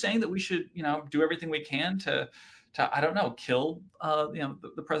argument? Are you saying that we should, do everything we can to I don't know, kill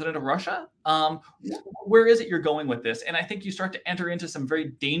the president of Russia? Where is it you're going with this? And I think you start to enter into some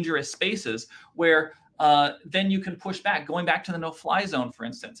very dangerous spaces where then you can push back, going back to the no-fly zone, for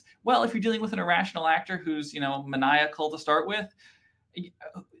instance. Well, if you're dealing with an irrational actor who's maniacal to start with,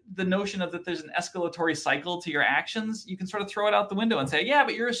 the notion of that there's an escalatory cycle to your actions, you can sort of throw it out the window and say, yeah,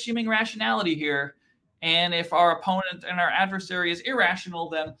 but you're assuming rationality here. And if our opponent and our adversary is irrational,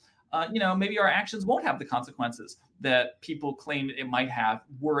 then maybe our actions won't have the consequences that people claim it might have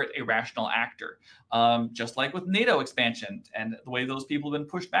were it a rational actor. Just like with NATO expansion and the way those people have been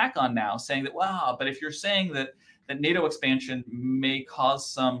pushed back on now, saying that, wow, but if you're saying that NATO expansion may cause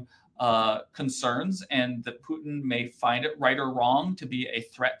some concerns and that Putin may find it right or wrong to be a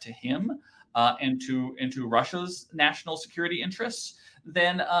threat to him and to Russia's national security interests,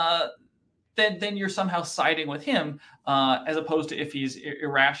 then you're somehow siding with him, as opposed to if he's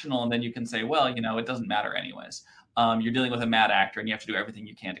irrational, and then you can say, well, it doesn't matter anyways. You're dealing with a mad actor, and you have to do everything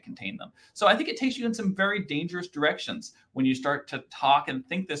you can to contain them. So I think it takes you in some very dangerous directions when you start to talk and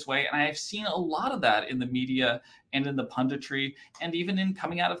think this way. And I've seen a lot of that in the media and in the punditry, and even in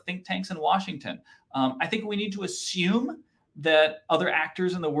coming out of think tanks in Washington. I think we need to assume that other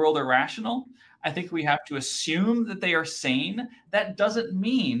actors in the world are rational. I think we have to assume that they are sane. That doesn't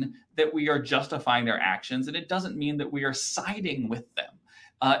mean that we are justifying their actions, and it doesn't mean that we are siding with them.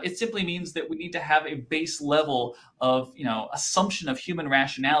 It simply means that we need to have a base level of, assumption of human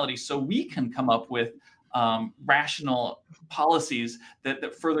rationality, so we can come up with rational policies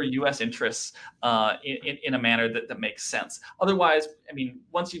that further U.S. interests in a manner that makes sense. Otherwise,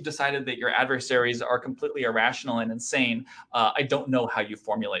 once you've decided that your adversaries are completely irrational and insane, I don't know how you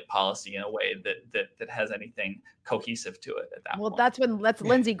formulate policy in a way that has anything cohesive to it at that point. That's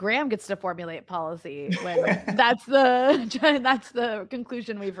Lindsey Graham gets to formulate policy when that's the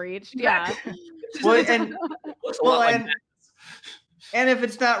conclusion we've reached. Yeah. And if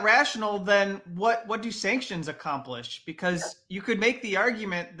it's not rational, then what do sanctions accomplish? Because you could make the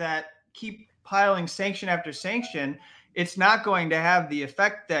argument that keep piling sanction after sanction, it's not going to have the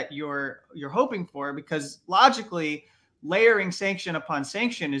effect that you're hoping for, because logically, layering sanction upon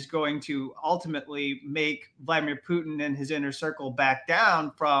sanction is going to ultimately make Vladimir Putin and his inner circle back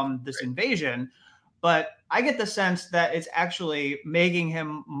down from this invasion. But I get the sense that it's actually making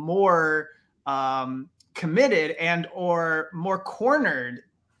him more committed and or more cornered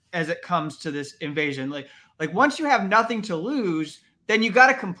as it comes to this invasion. Like once you have nothing to lose, then you got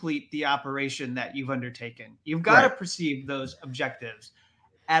to complete the operation that you've undertaken. You've got to perceive those objectives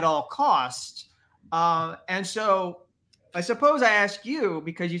at all costs. And so I suppose I ask you,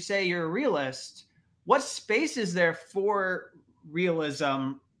 because you say you're a realist, what space is there for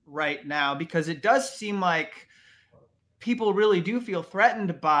realism right now? Because it does seem like people really do feel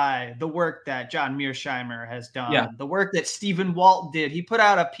threatened by the work that John Mearsheimer has done, the work that Stephen Walt did. He put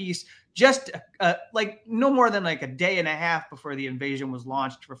out a piece just no more than like a day and a half before the invasion was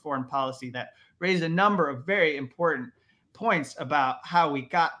launched for Foreign Policy that raised a number of very important points about how we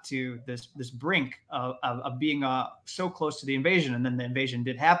got to this brink of being so close to the invasion, and then the invasion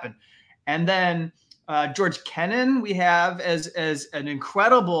did happen. And then George Kennan we have as an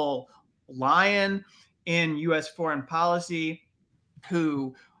incredible lion in U.S. foreign policy,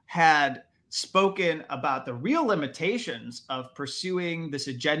 who had spoken about the real limitations of pursuing this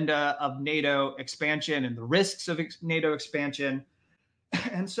agenda of NATO expansion and the risks of NATO expansion.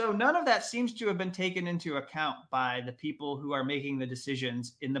 And so none of that seems to have been taken into account by the people who are making the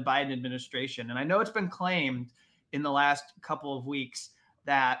decisions in the Biden administration. And I know it's been claimed in the last couple of weeks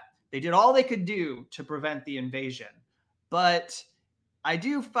that they did all they could do to prevent the invasion. But I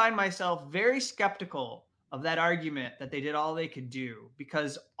do find myself very skeptical of that argument that they did all they could do,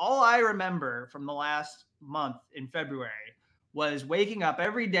 because all I remember from the last month in February was waking up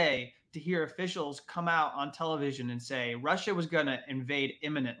every day to hear officials come out on television and say Russia was going to invade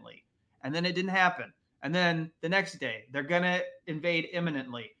imminently. And then it didn't happen. And then the next day, they're going to invade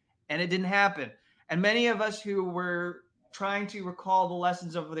imminently. And it didn't happen. And many of us who were trying to recall the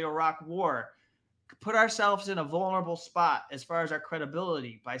lessons of the Iraq War put ourselves in a vulnerable spot as far as our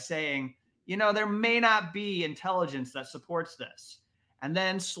credibility by saying, there may not be intelligence that supports this. And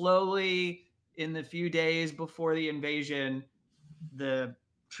then slowly in the few days before the invasion, the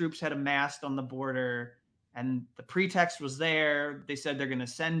troops had amassed on the border, and the pretext was there. They said they're going to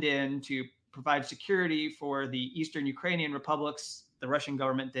send in to provide security for the Eastern Ukrainian republics, the Russian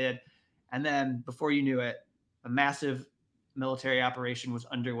government did. And then before you knew it, a massive military operation was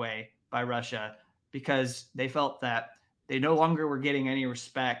underway by Russia because they felt that they no longer were getting any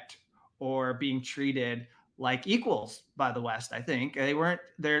respect or being treated like equals by the West. I think they weren't.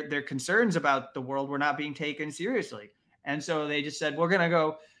 Their concerns about the world were not being taken seriously, and so they just said, "We're going to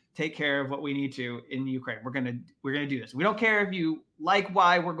go take care of what we need to in Ukraine. We're gonna do this. We don't care if you like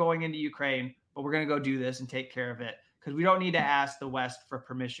why we're going into Ukraine, but we're gonna go do this and take care of it because we don't need to ask the West for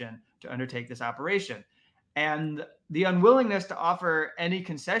permission to undertake this operation." And the unwillingness to offer any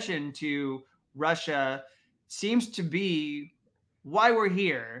concession to Russia seems to be why we're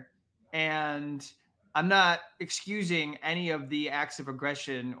here. And I'm not excusing any of the acts of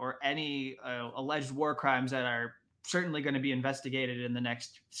aggression or any alleged war crimes that are certainly going to be investigated in the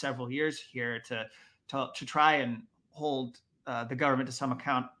next several years here to try and hold the government to some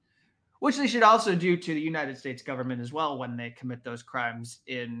account, which they should also do to the United States government as well when they commit those crimes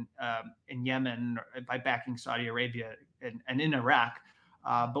in Yemen by backing Saudi Arabia and in Iraq.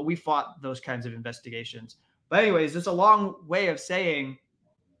 But we fought those kinds of investigations. But anyways, it's a long way of saying,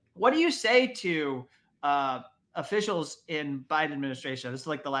 what do you say to officials in Biden administration? This is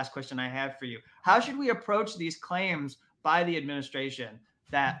like the last question I have for you. How should we approach these claims by the administration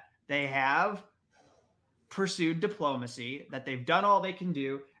that they have pursued diplomacy, that they've done all they can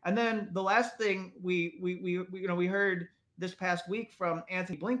do? And then the last thing we heard this past week from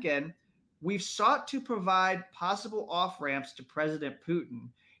Anthony Blinken, we've sought to provide possible off ramps to President Putin.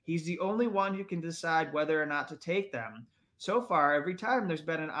 He's the only one who can decide whether or not to take them. So far, every time there's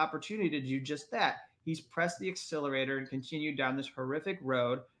been an opportunity to do just that, he's pressed the accelerator and continued down this horrific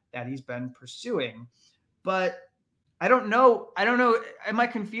road that he's been pursuing. But I don't know. Am I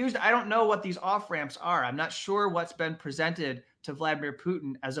confused? I don't know what these off ramps are. I'm not sure what's been presented to Vladimir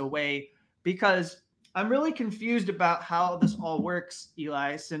Putin as a way, because I'm really confused about how this all works,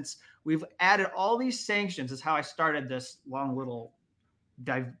 Eli, since we've added all these sanctions. Is how I started this long little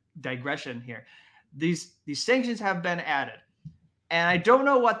digression here. These sanctions have been added, and I don't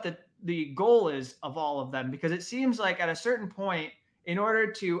know what the goal is of all of them, because it seems like at a certain point, in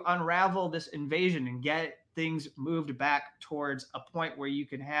order to unravel this invasion and get things moved back towards a point where you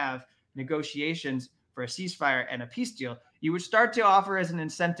can have negotiations for a ceasefire and a peace deal, you would start to offer as an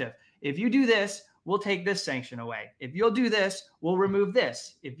incentive. If you do this, we'll take this sanction away. If you'll do this, we'll remove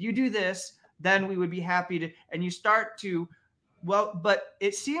this. If you do this, then we would be happy to, and you start to, well, but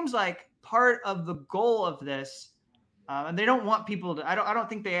it seems like part of the goal of this, and they don't want people to, I don't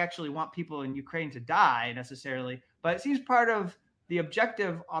think they actually want people in Ukraine to die necessarily, but it seems part of the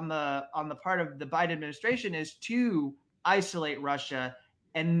objective on the part of the Biden administration is to isolate Russia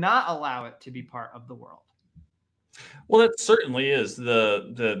and not allow it to be part of the world. Well, that certainly is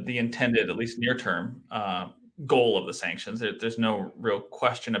the intended, at least near term, goal of the sanctions. There's no real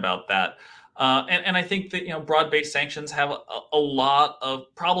question about that. And I think that broad-based sanctions have a lot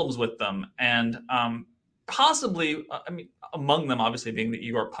of problems with them, and possibly, among them, obviously, being that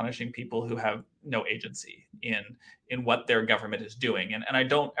you are punishing people who have no agency in what their government is doing. And I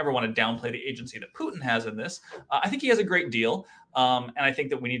don't ever want to downplay the agency that Putin has in this. I think he has a great deal. And I think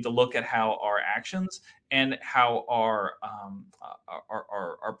that we need to look at how our actions and how our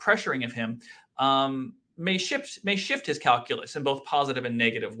pressuring of him may shift his calculus in both positive and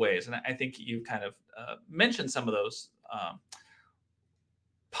negative ways. And I think you kind of mentioned some of those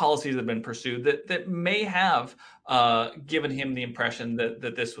policies that have been pursued that may have given him the impression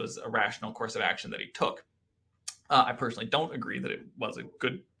that this was a rational course of action that he took. I personally don't agree that it was a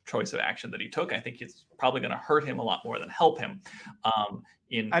good choice of action that he took. I think it's probably going to hurt him a lot more than help him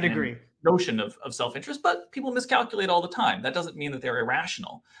I'd agree. in notion of self-interest, but people miscalculate all the time. That doesn't mean that they're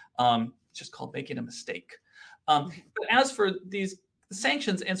irrational. It's just called making a mistake. But as for these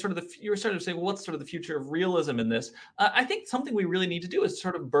sanctions and sort of you were sort of saying, well, what's sort of the future of realism in this? I think something we really need to do is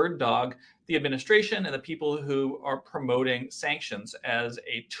sort of bird dog the administration and the people who are promoting sanctions as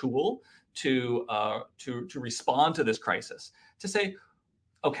a tool to respond to this crisis. To say,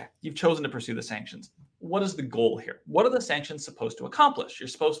 okay, you've chosen to pursue the sanctions. What is the goal here? What are the sanctions supposed to accomplish?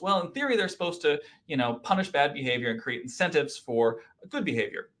 Well, in theory, they're supposed to, punish bad behavior and create incentives for good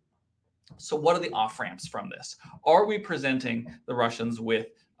behavior. So what are the off-ramps from this? Are we presenting the Russians with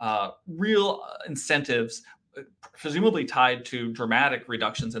real incentives, presumably tied to dramatic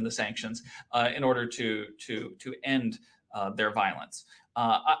reductions in the sanctions in order to end their violence?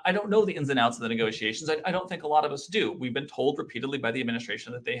 I don't know the ins and outs of the negotiations. I don't think a lot of us do. We've been told repeatedly by the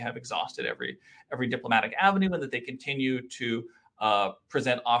administration that they have exhausted every diplomatic avenue and that they continue to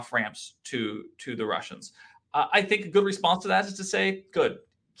present off ramps to the Russians. I think a good response to that is to say, good,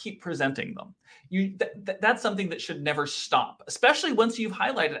 keep presenting them. That's something that should never stop, especially once you've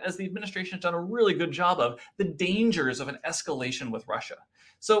highlighted, as the administration has done a really good job of, the dangers of an escalation with Russia.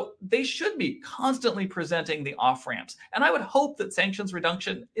 So they should be constantly presenting the off ramps. And I would hope that sanctions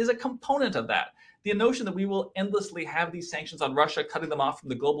reduction is a component of that. The notion that we will endlessly have these sanctions on Russia, cutting them off from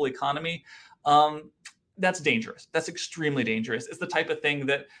the global economy, that's dangerous. That's extremely dangerous. It's the type of thing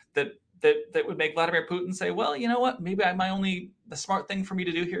that would make Vladimir Putin say, well, you know what, maybe the smart thing for me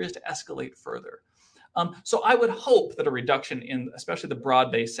to do here is to escalate further. So I would hope that a reduction in especially the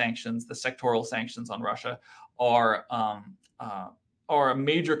broad-based sanctions, the sectoral sanctions on Russia, are a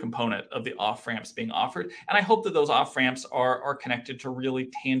major component of the off-ramps being offered. And I hope that those off-ramps are connected to really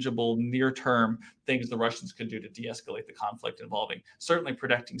tangible, near-term things the Russians could do to de-escalate the conflict, involving certainly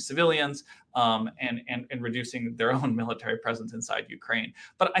protecting civilians and reducing their own military presence inside Ukraine.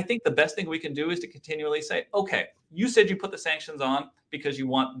 But I think the best thing we can do is to continually say, okay, you said you put the sanctions on because you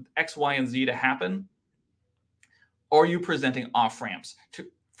want X, Y, and Z to happen. Are you presenting off-ramps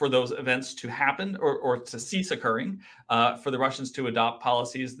for those events to happen or to cease occurring, for the Russians to adopt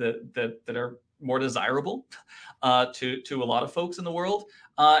policies that are more desirable to a lot of folks in the world?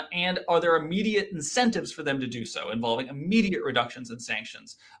 And are there immediate incentives for them to do so, involving immediate reductions in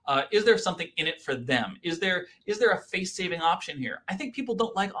sanctions? Is there something in it for them? Is there a face-saving option here? I think people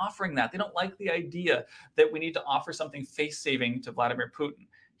don't like offering that. They don't like the idea that we need to offer something face-saving to Vladimir Putin.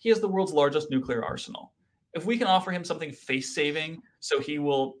 He has the world's largest nuclear arsenal. If we can offer him something face-saving so he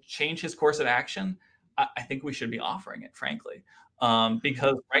will change his course of action, I think we should be offering it, frankly,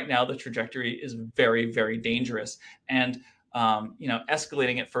 because right now the trajectory is very, very dangerous. And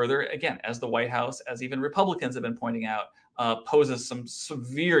escalating it further, again, as the White House, as even Republicans have been pointing out, poses some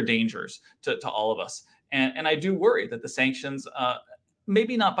severe dangers to all of us. And I do worry that the sanctions,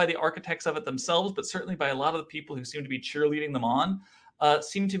 maybe not by the architects of it themselves, but certainly by a lot of the people who seem to be cheerleading them on,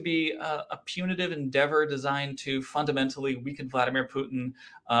 seem to be a punitive endeavor designed to fundamentally weaken Vladimir Putin,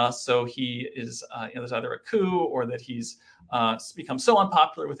 so he is there's either a coup or that he's become so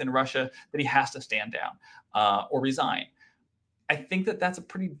unpopular within Russia that he has to stand down or resign. I think that that's a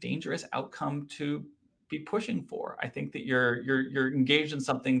pretty dangerous outcome to be pushing for. I think that you're engaged in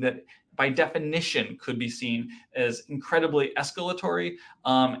something that, by definition, could be seen as incredibly escalatory,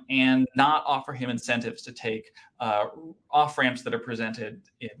 and not offer him incentives to take off ramps that are presented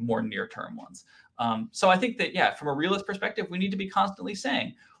in more near-term ones. So I think that, yeah, from a realist perspective, we need to be constantly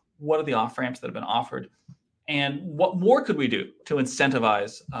saying, what are the off ramps that have been offered, and what more could we do to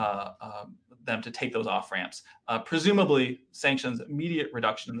incentivize them to take those off ramps? Presumably, sanctions, immediate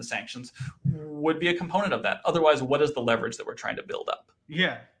reduction in the sanctions, would be a component of that. Otherwise, what is the leverage that we're trying to build up?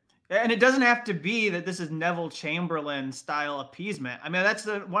 Yeah. And it doesn't have to be that this is Neville Chamberlain style appeasement. I mean, that's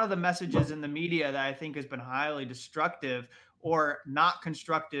one of the messages in the media that I think has been highly destructive or not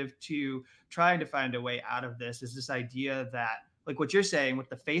constructive to trying to find a way out of this, is this idea that, like what you're saying with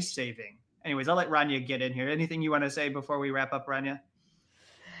the face saving. Anyways, I'll let Rania get in here. Anything you want to say before we wrap up, Rania?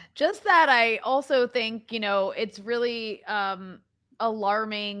 Just that I also think, it's really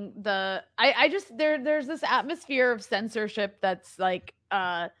alarming. There's this atmosphere of censorship that's like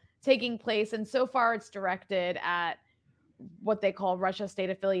taking place, and so far it's directed at what they call Russia state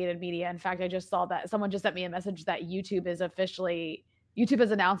affiliated media. In fact, I just saw that someone just sent me a message that YouTube has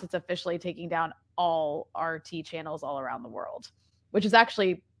announced it's officially taking down all RT channels all around the world, which is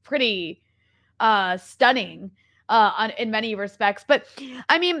actually pretty stunning in many respects. But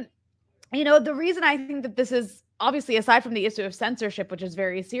I mean, the reason I think that this is, obviously, aside from the issue of censorship, which is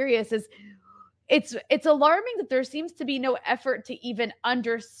very serious, is it's alarming that there seems to be no effort to even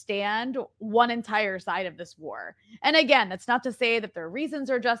understand one entire side of this war. And again, that's not to say that their reasons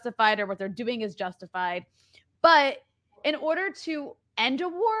are justified or what they're doing is justified, but in order to end a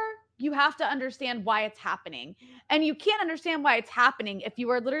war, you have to understand why it's happening. And you can't understand why it's happening if you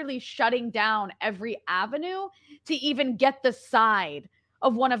are literally shutting down every avenue to even get the side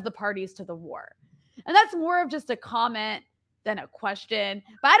of one of the parties to the war. And that's more of just a comment than a question.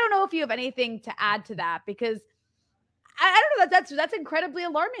 But I don't know if you have anything to add to that, because I don't know, that's incredibly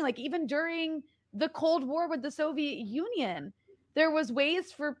alarming. Like, even during the Cold War with the Soviet Union, there was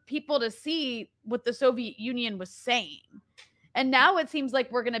ways for people to see what the Soviet Union was saying. And now it seems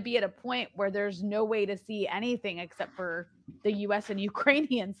like we're going to be at a point where there's no way to see anything except for the US and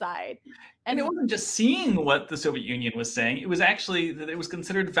Ukrainian side. And it wasn't just seeing what the Soviet Union was saying, it was actually that it was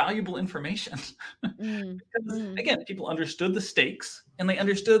considered valuable information. Because, again, people understood the stakes, and they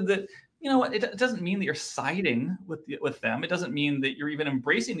understood that, it doesn't mean that you're siding with them. It doesn't mean that you're even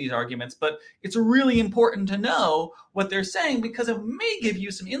embracing these arguments, but it's really important to know what they're saying, because it may give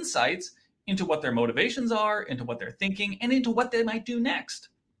you some insights into what their motivations are, into what they're thinking, and into what they might do next.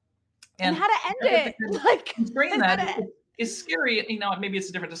 And how to end it. Like, that is scary. Maybe it's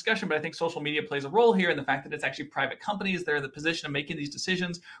a different discussion, but I think social media plays a role here in the fact that it's actually private companies that are in the position of making these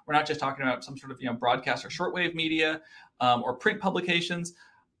decisions. We're not just talking about some sort of broadcast or shortwave media or print publications.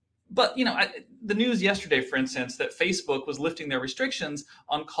 But the news yesterday, for instance, that Facebook was lifting their restrictions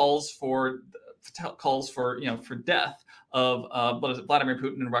on calls for death of Vladimir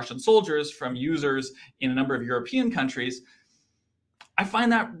Putin and Russian soldiers from users in a number of European countries. I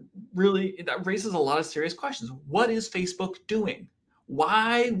find that raises a lot of serious questions. What is Facebook doing?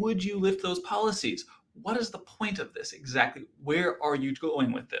 Why would you lift those policies? What is the point of this exactly? Where are you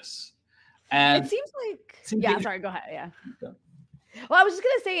going with this? And it seems like, sorry, go ahead. Yeah. Okay. Well, I was just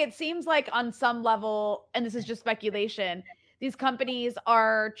going to say, it seems like on some level, and this is just speculation, these companies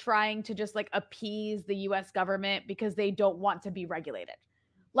are trying to just like appease the US government because they don't want to be regulated.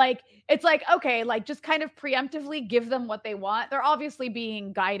 Like, it's like, okay, like just kind of preemptively give them what they want. They're obviously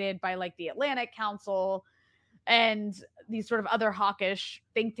being guided by like the Atlantic Council and these sort of other hawkish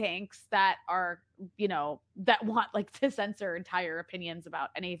think tanks that are, that want like to censor entire opinions about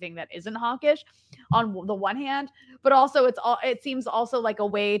anything that isn't hawkish on the one hand, but also it seems also like a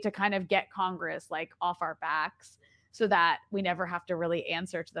way to kind of get Congress like off our backs, so that we never have to really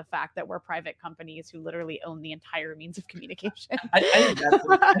answer to the fact that we're private companies who literally own the entire means of communication. I think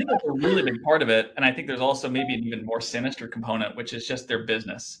that's a really big part of it. And I think there's also maybe an even more sinister component, which is just their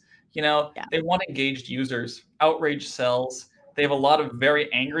business. They want engaged users. Outrage sells. They have a lot of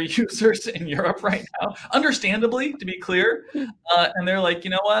very angry users in Europe right now, understandably, to be clear. And they're like, you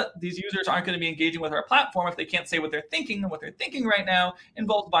know what? These users aren't going to be engaging with our platform if they can't say what they're thinking. And what they're thinking right now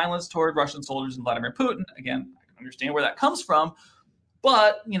involves violence toward Russian soldiers and Vladimir Putin. Again, understand where that comes from,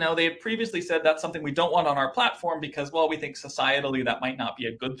 but they had previously said that's something we don't want on our platform because, well, we think societally that might not be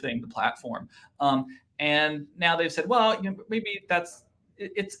a good thing to platform. And now they've said, well, maybe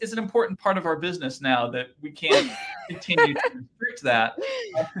it's an important part of our business now that we can't continue to restrict that.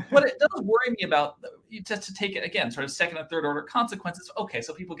 What it does worry me about, just to take it again, sort of second and third order consequences. Okay,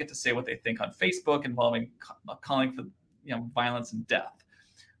 so people get to say what they think on Facebook involving calling for violence and death,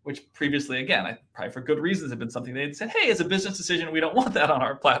 which previously, again, probably for good reasons, have been something they had said, hey, as a business decision, we don't want that on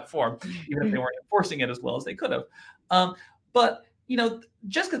our platform, even if they weren't enforcing it as well as they could have. But,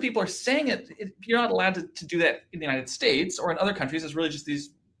 just because people are saying it, you're not allowed to do that in the United States or in other countries. It's really just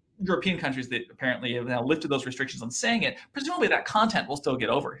these European countries that apparently have now lifted those restrictions on saying it. Presumably that content will still get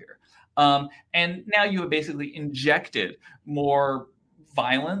over here. And now you have basically injected more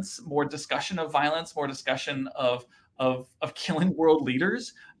violence, more discussion of violence, more discussion of killing world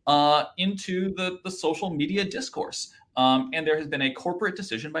leaders into the social media discourse. And there has been a corporate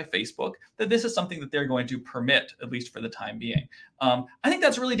decision by Facebook that this is something that they're going to permit, at least for the time being. I think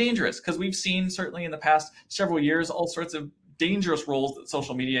that's really dangerous because we've seen, certainly in the past several years, all sorts of dangerous roles that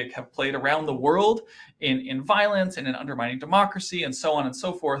social media have played around the world in violence and in undermining democracy and so on and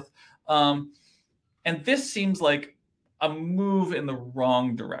so forth. And this seems like a move in the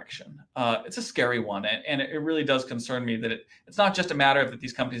wrong direction. It's a scary one, and it really does concern me that it's not just a matter of that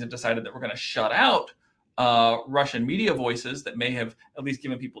these companies have decided that we're going to shut out Russian media voices that may have at least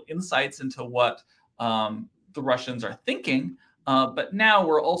given people insights into what the Russians are thinking, but now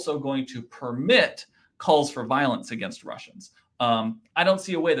we're also going to permit calls for violence against Russians. I don't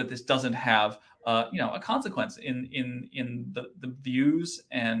see a way that this doesn't have a consequence in the views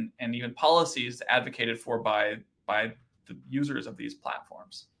and even policies advocated for by the users of these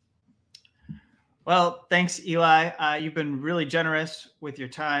platforms. Well, thanks, Eli. You've been really generous with your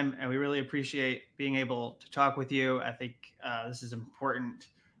time, and we really appreciate being able to talk with you. I think this is important,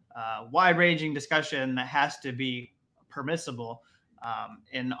 wide-ranging discussion that has to be permissible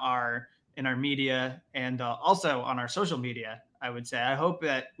in our media and also on our social media, I would say. I hope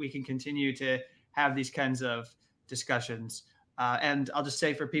that we can continue to have these kinds of discussions. And I'll just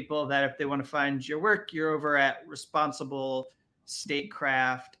say for people that if they want to find your work, you're over at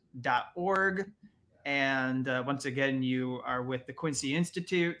responsiblestatecraft.org. And once again, you are with the Quincy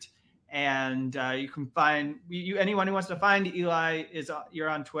Institute. And you can find anyone who wants to find Eli you're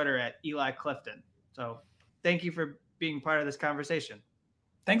on Twitter at Eli Clifton. So thank you for being part of this conversation.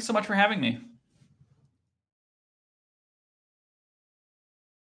 Thanks so much for having me.